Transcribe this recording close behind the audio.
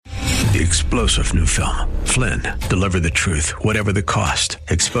The explosive new film, Flynn, deliver the truth, whatever the cost,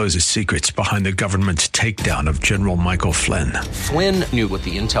 exposes secrets behind the government's takedown of General Michael Flynn. Flynn knew what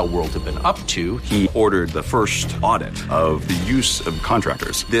the intel world had been up to. He ordered the first audit of the use of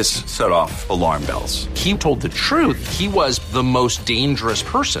contractors. This set off alarm bells. He told the truth. He was the most dangerous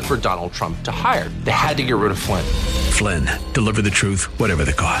person for Donald Trump to hire. They had to get rid of Flynn. Flynn, deliver the truth, whatever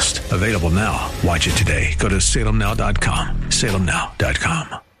the cost. Available now. Watch it today. Go to salemnow.com.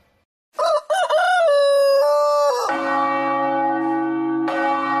 salemnow.com.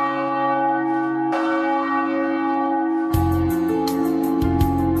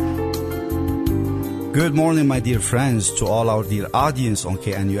 Good morning, my dear friends, to all our dear audience on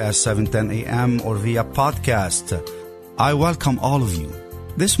KNUS 710 AM or via podcast. I welcome all of you.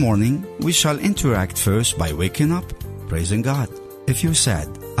 This morning, we shall interact first by waking up, praising God. If you're sad,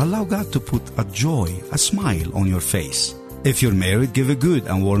 allow God to put a joy, a smile on your face. If you're married, give a good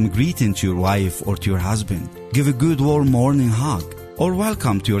and warm greeting to your wife or to your husband. Give a good warm morning hug or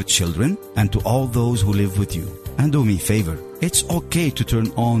welcome to your children and to all those who live with you. And do me a favor, it's okay to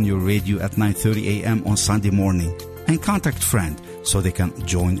turn on your radio at 9:30 a.m. on Sunday morning and contact friend so they can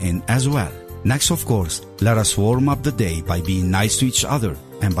join in as well. Next, of course, let us warm up the day by being nice to each other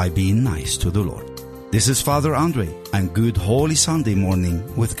and by being nice to the Lord. This is Father André, and good Holy Sunday morning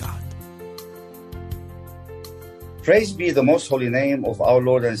with God. Praise be the most holy name of our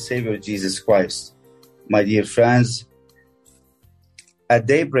Lord and Savior Jesus Christ. My dear friends, at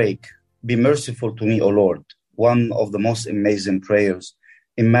daybreak, be merciful to me, O Lord. One of the most amazing prayers.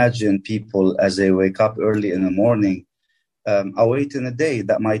 Imagine people as they wake up early in the morning, awaiting a day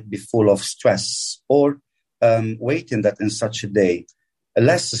that might be full of stress, or waiting that in such a day,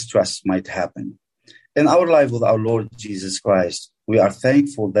 less stress might happen. In our life with our Lord Jesus Christ, we are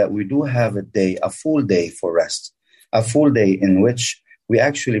thankful that we do have a day, a full day for rest, a full day in which we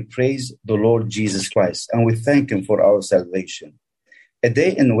actually praise the Lord Jesus Christ and we thank Him for our salvation. A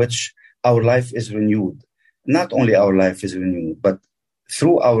day in which our life is renewed. Not only our life is renewed, but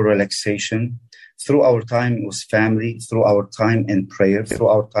through our relaxation, through our time with family, through our time in prayer, through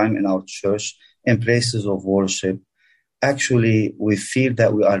our time in our church, in places of worship, actually we feel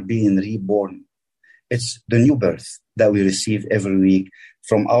that we are being reborn. It's the new birth that we receive every week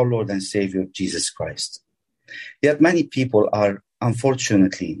from our Lord and Savior, Jesus Christ. Yet many people are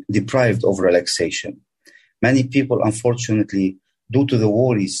unfortunately deprived of relaxation. Many people, unfortunately, due to the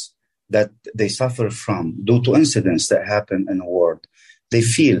worries that they suffer from, due to incidents that happen in the world, they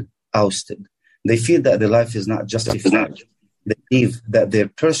feel ousted. They feel that their life is not justified. They feel that their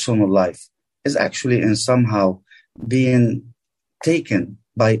personal life is actually in somehow being taken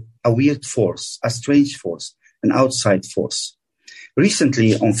by a weird force, a strange force, an outside force.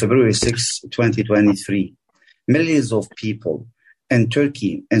 Recently, on February 6, 2023, millions of people in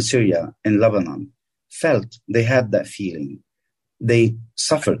Turkey, in Syria, in Lebanon felt they had that feeling. They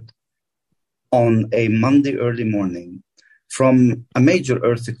suffered on a Monday early morning from a major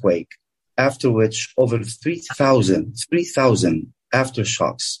earthquake, after which over 3,000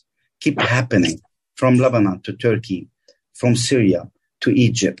 aftershocks keep happening from Lebanon to Turkey, from Syria to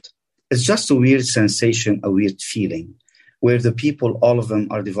Egypt. It's just a weird sensation, a weird feeling, where the people, all of them,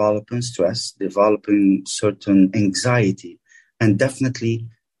 are developing stress, developing certain anxiety, and definitely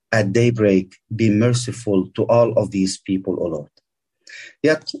at daybreak, be merciful to all of these people, O Lord.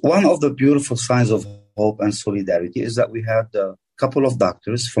 Yet one of the beautiful signs of hope and solidarity is that we had a couple of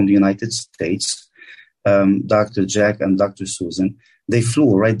doctors from the United States, Dr. Jack and Dr. Susan. They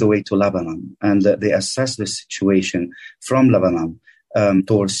flew right the way to Lebanon, and they assessed the situation from Lebanon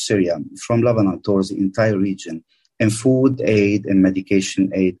towards Syria, from Lebanon towards the entire region, and food aid and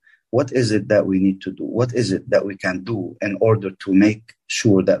medication aid. What is it that we need to do? What is it that we can do in order to make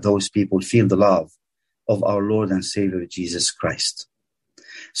sure that those people feel the love of our Lord and Savior, Jesus Christ?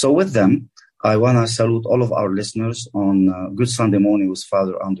 So with them, I want to salute all of our listeners on Good Sunday Morning with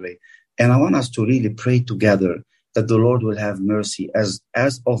Father André. And I want us to really pray together that the Lord will have mercy. As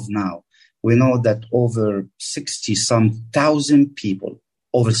of now, we know that over 60,000 people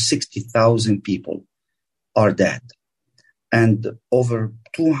are dead. And over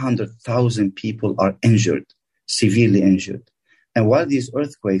 200,000 people are injured, severely injured. And while these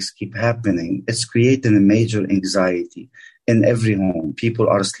earthquakes keep happening, it's creating a major anxiety in every home. People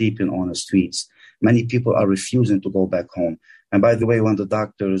are sleeping on the streets. Many people are refusing to go back home. And by the way, when the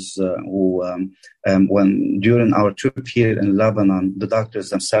doctors during our trip here in Lebanon, the doctors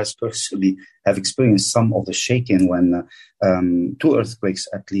themselves personally have experienced some of the shaking when 2 earthquakes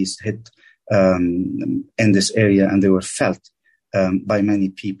at least hit in this area, and they were felt by many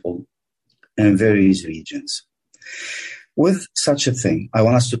people in various regions. With such a thing, I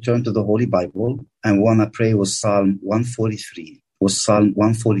want us to turn to the Holy Bible and want to pray with Psalm 143.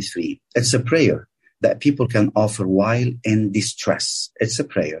 It's a prayer that people can offer while in distress. It's a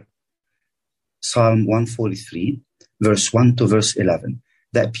prayer. Psalm 143, verse 1 to verse 11,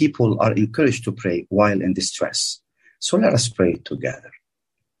 that people are encouraged to pray while in distress. So let us pray together.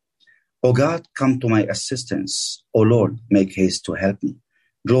 O God, come to my assistance. O Lord, make haste to help me.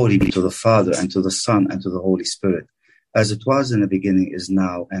 Glory be to the Father, and to the Son, and to the Holy Spirit, as it was in the beginning, is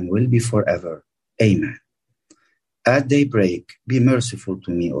now, and will be forever. Amen. At daybreak, be merciful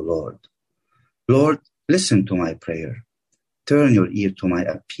to me, O Lord. Lord, listen to my prayer. Turn your ear to my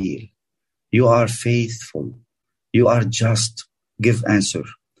appeal. You are faithful. You are just. Give answer.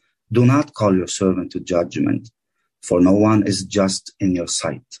 Do not call your servant to judgment, for no one is just in your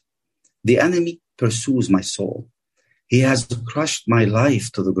sight. The enemy pursues my soul. He has crushed my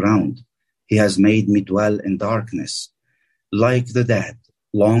life to the ground. He has made me dwell in darkness, like the dead,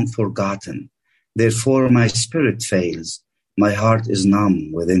 long forgotten. Therefore my spirit fails. My heart is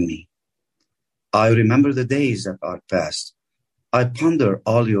numb within me. I remember the days that are past. I ponder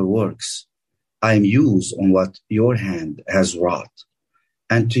all your works. I muse on what your hand has wrought.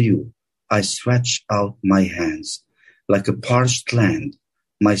 And to you I stretch out my hands. Like a parched land,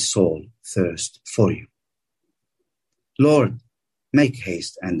 my soul thirsts for you. Lord, make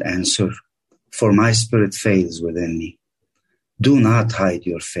haste and answer, for my spirit fails within me. Do not hide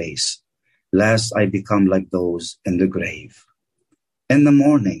your face, lest I become like those in the grave. In the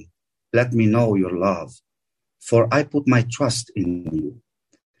morning, let me know your love, for I put my trust in you.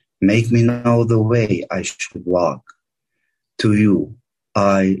 Make me know the way I should walk. To you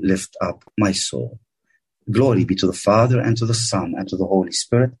I lift up my soul. Glory be to the Father, and to the Son, and to the Holy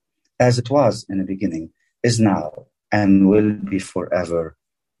Spirit, as it was in the beginning, is now, and will be forever.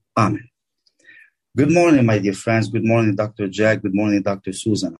 Amen. Good morning, my dear friends. Good morning, Dr. Jack. Good morning, Dr.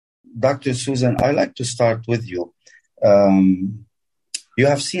 Susan. Dr. Susan, I'd like to start with you. You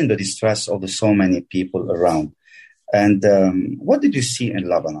have seen the distress of so many people around. And what did you see in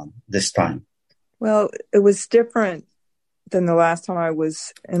Lebanon this time? Well, it was different than the last time I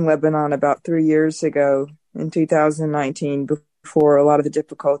was in Lebanon about 3 years ago in 2019, before a lot of the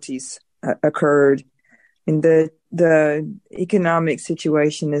difficulties occurred. And the economic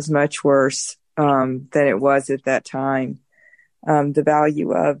situation is much worse than it was at that time. The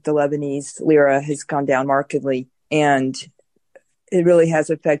value of the Lebanese lira has gone down markedly, and it really has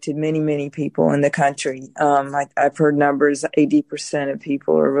affected many, many people in the country. I've heard numbers, 80% of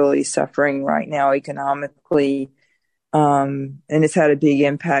people are really suffering right now economically. And it's had a big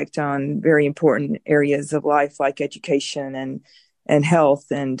impact on very important areas of life, like education and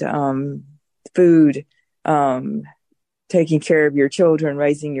health and food, taking care of your children,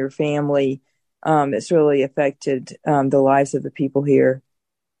 raising your family. It's really affected the lives of the people here.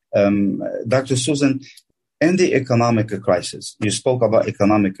 Dr. Susan, in the economic crisis, you spoke about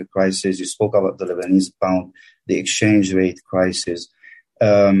economic crisis, you spoke about the Lebanese pound, the exchange rate crisis.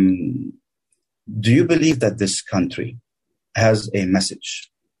 Do you believe that this country has a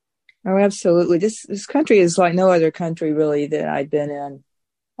message? Oh, absolutely. This country is like no other country really that I've been in.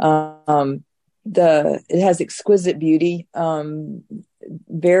 It has exquisite beauty,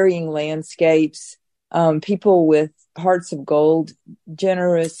 varying landscapes, people with hearts of gold,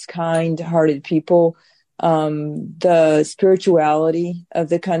 generous, kind-hearted people. The spirituality of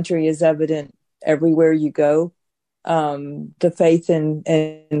the country is evident everywhere you go. The faith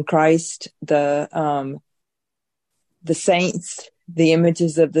in Christ, the saints, the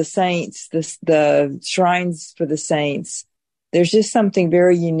images of the saints, the shrines for the saints. There's just something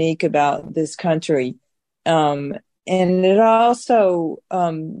very unique about this country. And it also,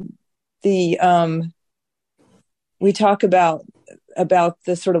 we talk about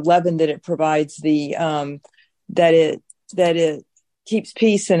the sort of leaven that it provides, that it keeps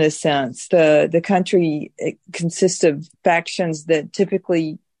peace in a sense. The country, it consists of factions that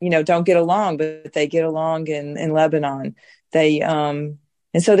typically, don't get along, but they get along in Lebanon. And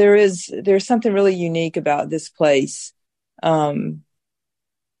so there's something really unique about this place.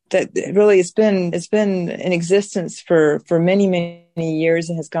 That really it's been in existence for many, many years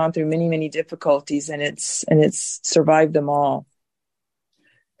and has gone through many, many difficulties, and it's survived them all.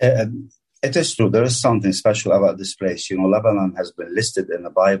 It is true. There is something special about this place. Lebanon has been listed in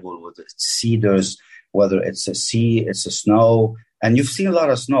the Bible with its cedars, whether it's a sea, it's a snow, and you've seen a lot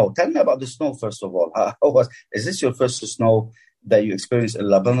of snow. Tell me about the snow, first of all. Is this your first snow that you experienced in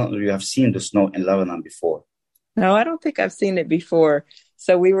Lebanon, or you have seen the snow in Lebanon before? No, I don't think I've seen it before.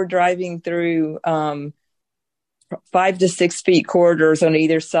 So we were driving through 5 to 6 feet corridors on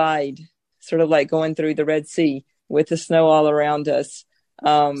either side, sort of like going through the Red Sea. with the snow all around us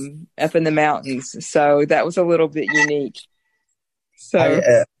up in the mountains. So that was a little bit unique. So,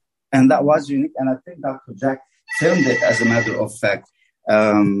 and that was unique. And I think Dr. Jack filmed it, as a matter of fact.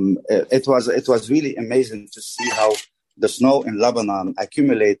 It was really amazing to see how the snow in Lebanon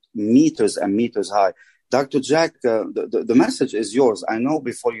accumulate meters and meters high. Dr. Jack, the message is yours. I know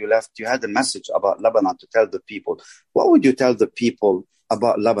before you left, you had a message about Lebanon to tell the people. What would you tell the people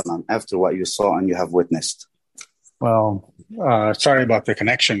about Lebanon after what you saw and you have witnessed? Well, sorry about the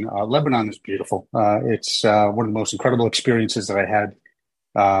connection. Lebanon is beautiful. It's one of the most incredible experiences that I had.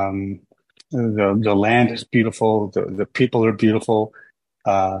 The land is beautiful. The people are beautiful.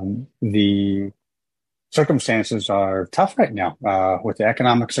 The circumstances are tough right now, with the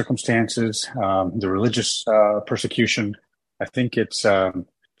economic circumstances, the religious persecution. I think it's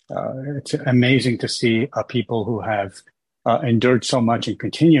amazing to see a people who have endured so much and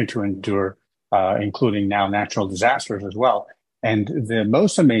continue to endure, including now natural disasters as well. And the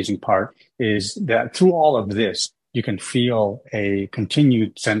most amazing part is that through all of this, you can feel a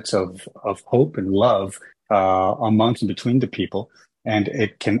continued sense of hope and love amongst and between the people. And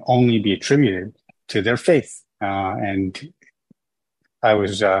it can only be attributed to their faith. And I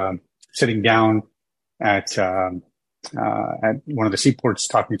was sitting down at one of the seaports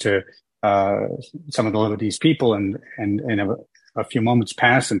talking to some of the Lebanese people, and a few moments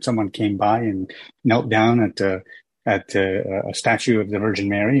passed, and someone came by and knelt down at a statue of the Virgin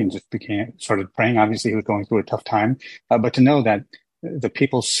Mary and just started praying. Obviously, he was going through a tough time, but to know that the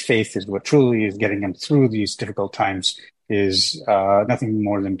people's faith is what truly is getting them through these difficult times is nothing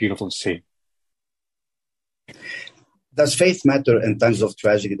more than beautiful to see. Does faith matter in times of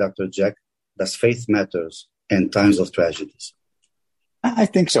tragedy, Dr. Jack? Does faith matters in times of tragedies? I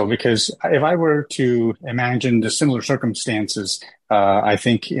think so, because if I were to imagine the similar circumstances, I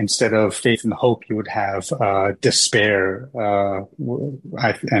think instead of faith and hope, you would have despair.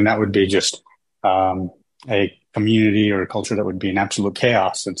 And that would be just a community or a culture that would be in absolute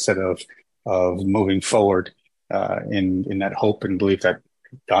chaos instead of moving forward in that hope and belief that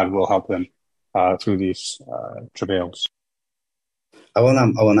God will help them through these travails. I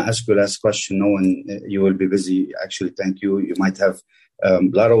wanna ask you last question, knowing you will be busy. Actually, thank you. You might have a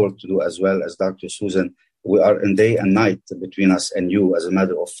lot of work to do as well as Dr. Susan. We are in day and night between us and you, as a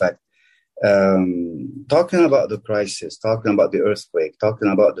matter of fact. Talking about the crisis, talking about the earthquake, talking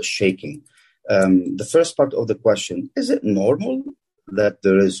about the shaking. The first part of the question, is it normal that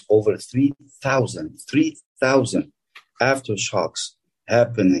there is over 3,000 aftershocks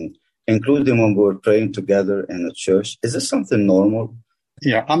happening, including when we were praying together in a church? Is this something normal?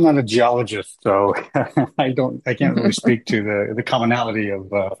 Yeah, I'm not a geologist, so I can't really speak to the commonality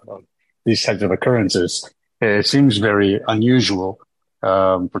of these types of occurrences. It seems very unusual,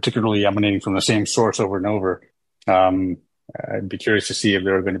 particularly emanating from the same source over and over. I'd be curious to see if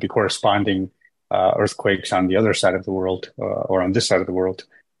there are going to be corresponding earthquakes on the other side of the world or on this side of the world.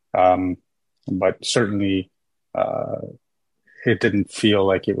 But certainly, it didn't feel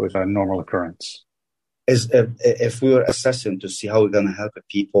like it was a normal occurrence. If we were assessing to see how we're going to help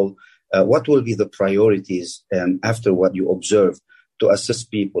people, what will be the priorities after what you observe to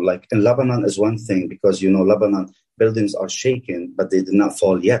assist people? Like in Lebanon is one thing, because, Lebanon buildings are shaken, but they did not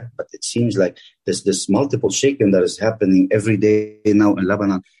fall yet. But it seems like this multiple shaking that is happening every day now in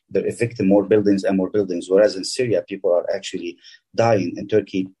Lebanon. They're affecting more buildings and more buildings, whereas in Syria, people are actually dying. In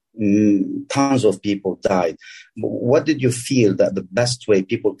Turkey, tons of people died. What did you feel that the best way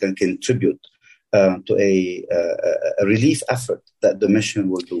people can contribute to a relief effort that the mission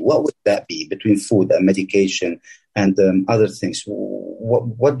will do? What would that be between food and medication and other things?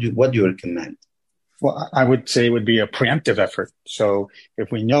 What do you recommend? Well, I would say it would be a preemptive effort. So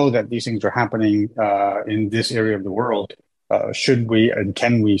if we know that these things are happening in this area of the world, should we and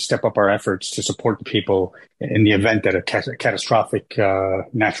can we step up our efforts to support the people in the event that a catastrophic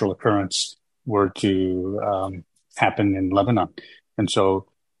natural occurrence were to happen in Lebanon? And so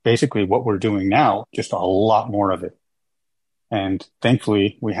basically what we're doing now, just a lot more of it. And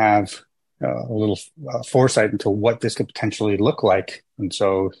thankfully, we have a little foresight into what this could potentially look like. And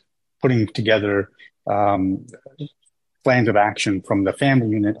so putting together plans of action from the family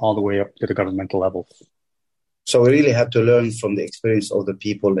unit all the way up to the governmental level. So we really have to learn from the experience of the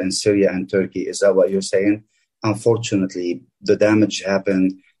people in Syria and Turkey. Is that what you're saying? Unfortunately, the damage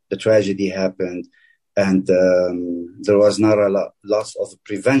happened, the tragedy happened, and there was not a loss of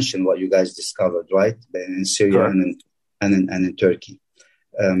prevention, what you guys discovered, right? In Syria and in Turkey.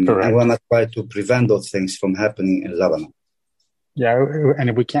 I want to try to prevent those things from happening in Lebanon. Yeah, and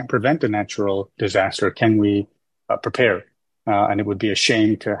if we can't prevent a natural disaster, can we prepare? And it would be a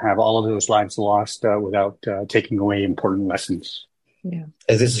shame to have all of those lives lost without taking away important lessons. Yeah.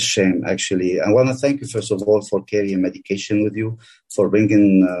 It is a shame, actually. I want to thank you, first of all, for carrying medication with you, for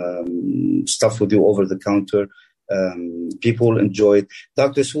bringing stuff with you over the counter. People enjoy it.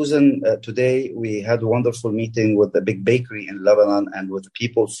 Dr. Susan, today we had a wonderful meeting with the big bakery in Lebanon and with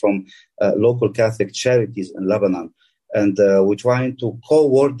people from local Catholic charities in Lebanon. And we're trying to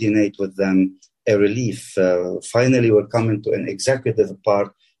coordinate with them a relief. Finally, we're coming to an executive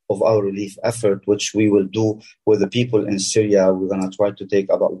part of our relief effort, which we will do with the people in Syria. We're going to try to take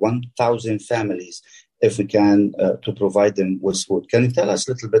about 1,000 families, if we can, to provide them with food. Can you tell us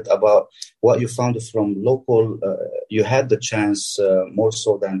a little bit about what you found from local? You had the chance, more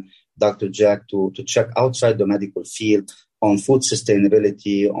so than Dr. Jack, to check outside the medical field on food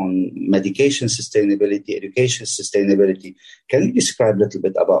sustainability, on medication sustainability, education sustainability. Can you describe a little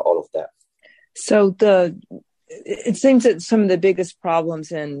bit about all of that? So it seems that some of the biggest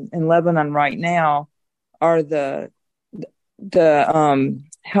problems in Lebanon right now are the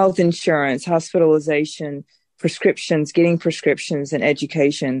health insurance, hospitalization, prescriptions, getting prescriptions, and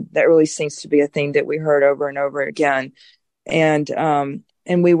education. That really seems to be a theme that we heard over and over again. And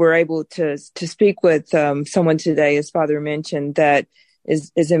we were able to speak with someone today, as Father mentioned, that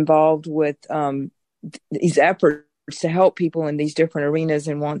is involved with these efforts to help people in these different arenas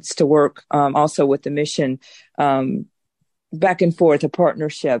and wants to work also with the mission back and forth, a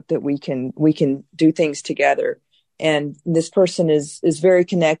partnership that we can do things together. And this person is very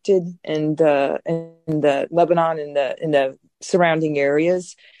connected in the Lebanon and in the surrounding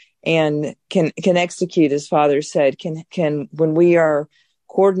areas, and can execute, as Father said, can when we are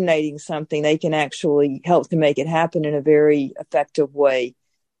coordinating something, they can actually help to make it happen in a very effective way.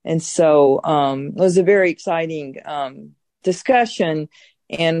 And so it was a very exciting discussion,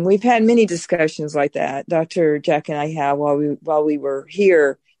 and we've had many discussions like that. Dr. Jack and I have while we were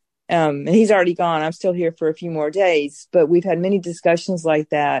here, and he's already gone. I'm still here for a few more days, but we've had many discussions like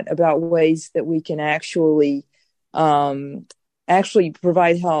that about ways that we can actually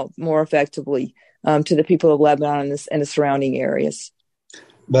provide help more effectively to the people of Lebanon and the surrounding areas.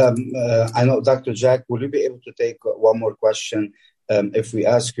 But I know, Dr. Jack, will you be able to take one more question? If we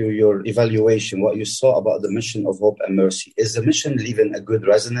ask you your evaluation, what you saw about the mission of Hope and Mercy, is the mission leaving a good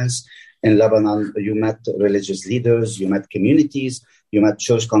resonance in Lebanon? You met religious leaders, you met communities, you met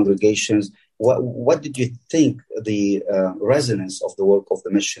church congregations. What did you think the resonance of the work of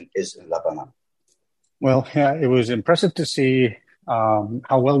the mission is in Lebanon? Well, yeah, it was impressive to see how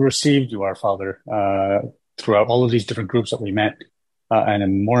well received you are, Father, throughout all of these different groups that we met,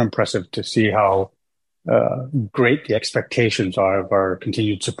 and more impressive to see how great the expectations are of our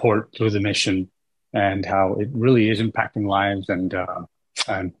continued support through the mission, and how it really is impacting lives and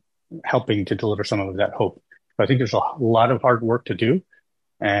helping to deliver some of that hope. I think there's a lot of hard work to do,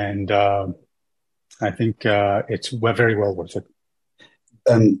 and I think it's very well worth it.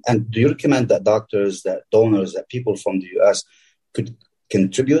 And do you recommend that doctors, that donors, that people from the U.S. could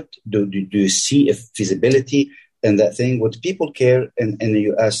contribute? Do you see a feasibility in that thing? Would people care in the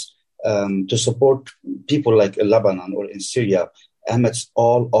U.S. To support people like in Lebanon or in Syria amidst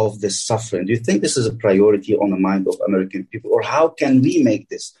all of this suffering? Do you think this is a priority on the mind of American people? Or how can we make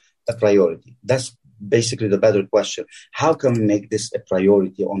this a priority? That's basically the better question. How can we make this a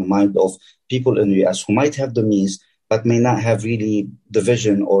priority on the mind of people in the U.S. who might have the means but may not have really the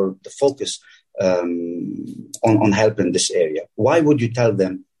vision or the focus on helping this area? Why would you tell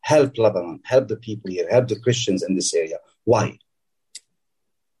them, help Lebanon, help the people here, help the Christians in this area? Why?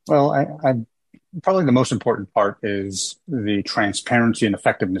 Well, I probably the most important part is the transparency and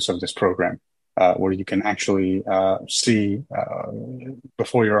effectiveness of this program, where you can actually see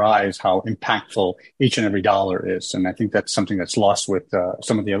before your eyes how impactful each and every dollar is. And I think that's something that's lost with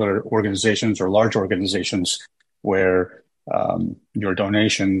some of the other organizations or large organizations, where your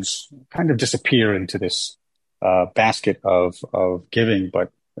donations kind of disappear into this basket of giving,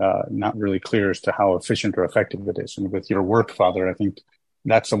 but not really clear as to how efficient or effective it is. And with your work, Father, I think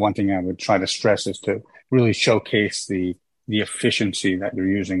that's the one thing I would try to stress, is to really showcase the efficiency that you're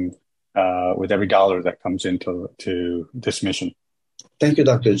using with every dollar that comes into this mission. Thank you,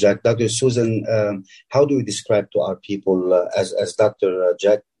 Dr. Jack. Dr. Susan, how do we describe to our people, as Dr.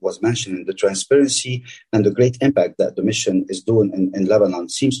 Jack was mentioning, the transparency and the great impact that the mission is doing in Lebanon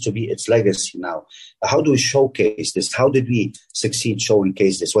seems to be its legacy now. How do we showcase this? How did we succeed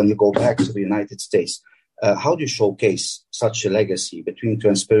showcase this? When you go back to the United States, how do you showcase such a legacy between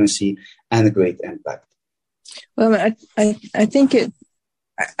transparency and a great impact? Well, I think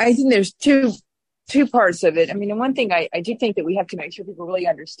there's two two parts of it. I mean, and one thing I do think that we have to make sure people really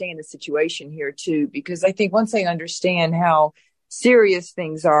understand the situation here too, because I think once they understand how serious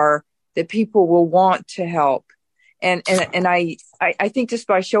things are, that people will want to help. And I think just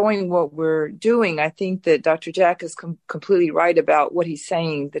by showing what we're doing, I think that Dr. Jack is completely right about what he's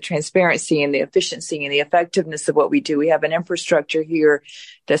saying, the transparency and the efficiency and the effectiveness of what we do. We have an infrastructure here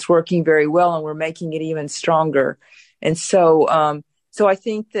that's working very well, and we're making it even stronger. And so I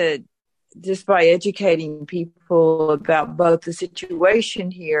think that just by educating people about both the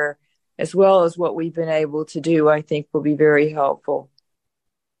situation here as well as what we've been able to do, I think will be very helpful.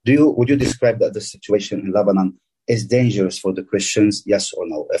 Would you describe that the situation in Lebanon is dangerous for the Christians, yes or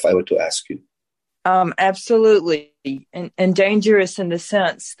no, if I were to ask you? Absolutely. And dangerous in the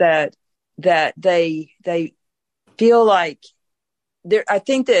sense that they feel like I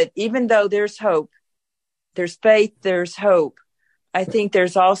think that even though there's hope, there's faith, there's hope, I think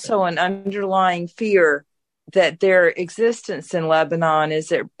there's also an underlying fear that their existence in Lebanon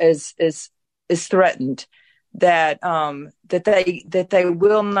is threatened, that they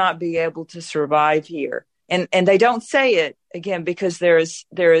will not be able to survive here. And they don't say it again because there is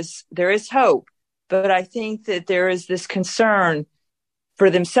hope, but I think that there is this concern for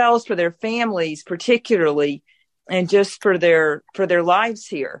themselves, for their families, particularly, and just for their lives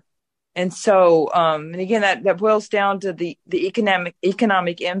here. And so, and again, that boils down to the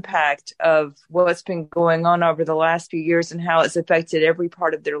economic impact of what's been going on over the last few years and how it's affected every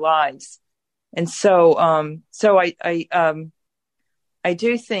part of their lives. And so I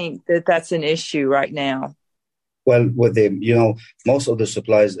do think that that's an issue right now. Well, with most of the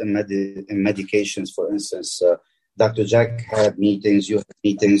supplies and medications, for instance, Dr. Jack had meetings, you had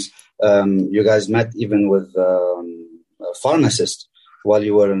meetings, you guys met even with pharmacists while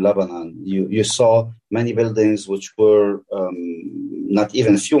you were in Lebanon. You saw many buildings which were not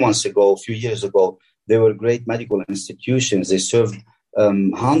even a few years ago, they were great medical institutions. They served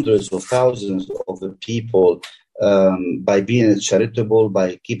hundreds of thousands of the people by being charitable,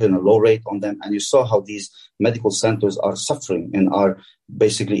 by keeping a low rate on them. And you saw how these medical centers are suffering and are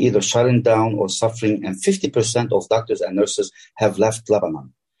basically either shutting down or suffering. And 50% of doctors and nurses have left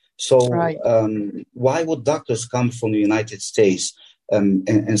Lebanon. So right. Why would doctors come from the United States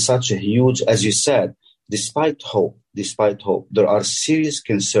in such a huge, as you said, despite hope, there are serious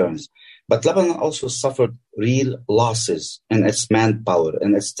concerns. But Lebanon also suffered real losses in its manpower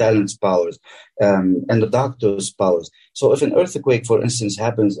and its talents powers and the doctors' powers. So if an earthquake, for instance,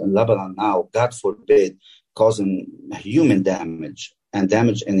 happens in Lebanon now, God forbid, causing human damage and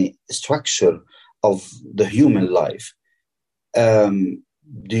damage in the structure of the human life,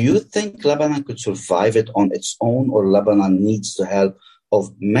 do you think Lebanon could survive it on its own, or Lebanon needs the help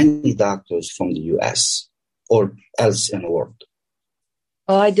of many doctors from the U.S. or else in the world?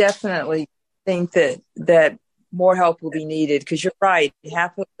 Well, I definitely think that more help will be needed, because you're right.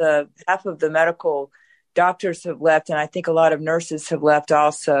 Half of the medical doctors have left, and I think a lot of nurses have left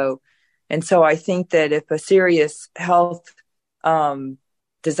also. And so I think that if a serious health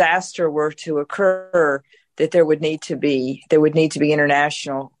disaster were to occur, that there would need to be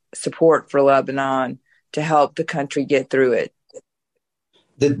international support for Lebanon to help the country get through it.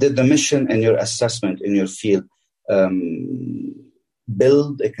 Did the mission and your assessment in your field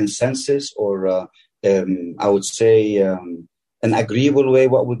build a consensus, or I would say an agreeable way?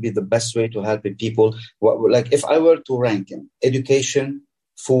 What would be the best way to help people? Like if I were to rank them, education,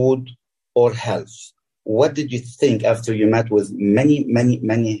 food, or health, what did you think after you met with many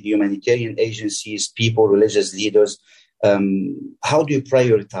humanitarian agencies, people, religious leaders? How do you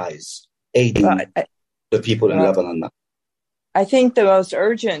prioritize aiding the people in Lebanon now? I think the most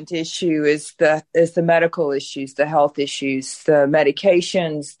urgent issue is the medical issues, the health issues, the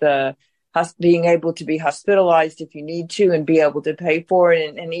medications, the being able to be hospitalized if you need to and be able to pay for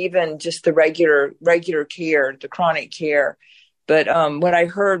it, and even just the regular care, the chronic care. But what I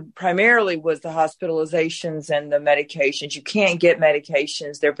heard primarily was the hospitalizations and the medications. You can't get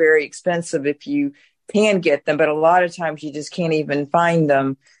medications. They're very expensive if you can get them, but a lot of times you just can't even find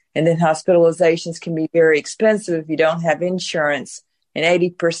them. And then hospitalizations can be very expensive if you don't have insurance, and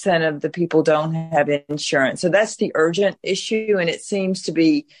 80% of the people don't have insurance. So that's the urgent issue, and it seems to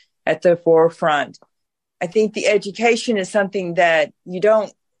be at the forefront. I think the education is something that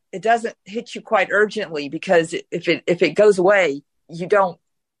it doesn't hit you quite urgently, because if it goes away, you don't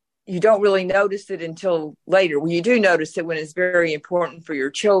really notice it until later. Well, you do notice it when it's very important for your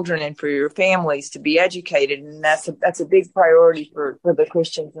children and for your families to be educated, and that's a big priority for the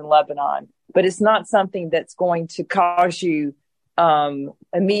Christians in Lebanon. But it's not something that's going to cause you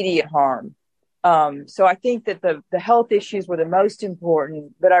immediate harm. So I think that the health issues were the most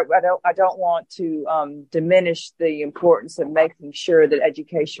important, but I don't want to diminish the importance of making sure that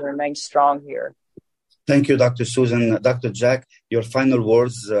education remains strong here. Thank you, Dr. Susan. Dr. Jack, your final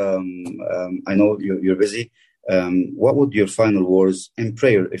words. I know you're busy. What would your final words in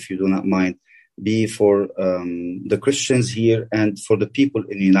prayer, if you do not mind, be for the Christians here and for the people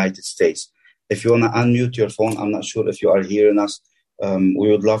in the United States? If you want to unmute your phone, I'm not sure if you are hearing us. We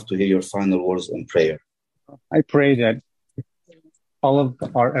would love to hear your final words in prayer. I pray that all of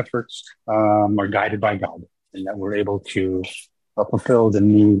our efforts are guided by God, and that we're able to fulfill the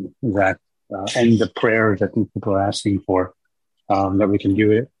need that and the prayers that people are asking for, that we can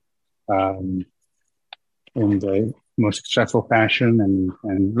do it in the most successful fashion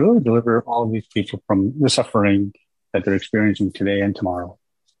and really deliver all of these people from the suffering that they're experiencing today and tomorrow.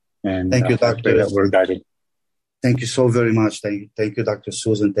 And thank you, Doctor. That we're guided. Thank you so very much. Thank you, Dr.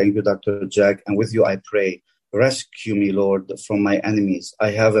 Susan. Thank you, Dr. Jack. And with you, I pray, rescue me, Lord, from my enemies.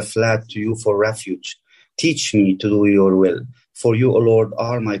 I have fled to you for refuge. Teach me to do your will. For you, O Lord,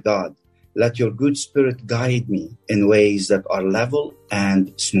 are my God. Let your good spirit guide me in ways that are level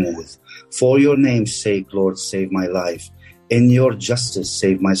and smooth. For your name's sake, Lord, save my life. In your justice,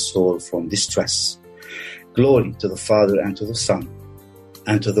 save my soul from distress. Glory to the Father and to the Son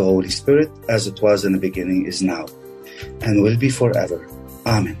and to the Holy Spirit, as it was in the beginning, is now, and will be forever.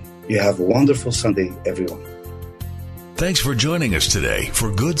 Amen. You have a wonderful Sunday, everyone. Thanks for joining us today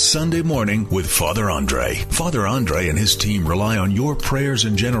for Good Sunday Morning with Father André. Father André and his team rely on your prayers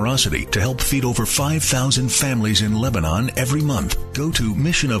and generosity to help feed over 5,000 families in Lebanon every month. Go to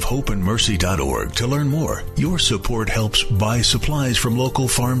missionofhopeandmercy.org to learn more. Your support helps buy supplies from local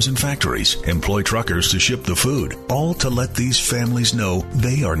farms and factories, employ truckers to ship the food, all to let these families know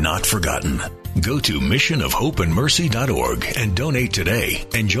they are not forgotten. Go to missionofhopeandmercy.org and donate today.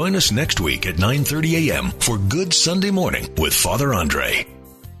 And join us next week at 9:30 a.m. for Good Sunday Morning with Father André.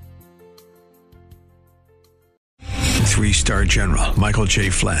 3-star General Michael J.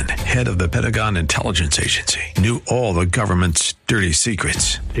 Flynn, head of the Pentagon Intelligence Agency, knew all the government's dirty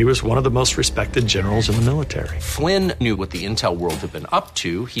secrets. He was one of the most respected generals in the military. Flynn knew what the intel world had been up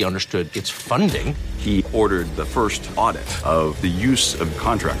to. He understood its funding. He ordered the first audit of the use of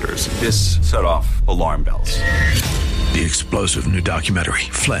contractors. This set off alarm bells. The explosive new documentary,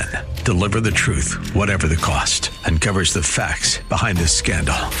 Flynn, Deliver the Truth, Whatever the Cost, uncovers the facts behind this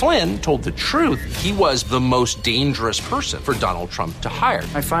scandal. Flynn told the truth. He was the most dangerous person for Donald Trump to hire.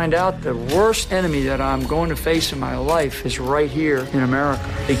 I find out the worst enemy that I'm going to face in my life is right here in America.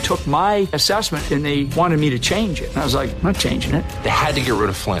 They took my assessment and they wanted me to change it. And I was like, I'm not changing it. They had to get rid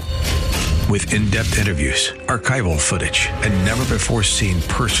of Flynn. With in-depth interviews, archival footage, and never-before-seen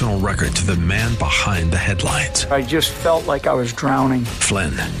personal records of the man behind the headlines. I just felt like I was drowning.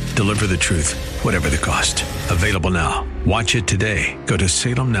 Flynn, Deliver the Truth, Whatever the Cost. Available now. Watch it today. Go to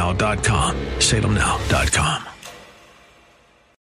salemnow.com. salemnow.com.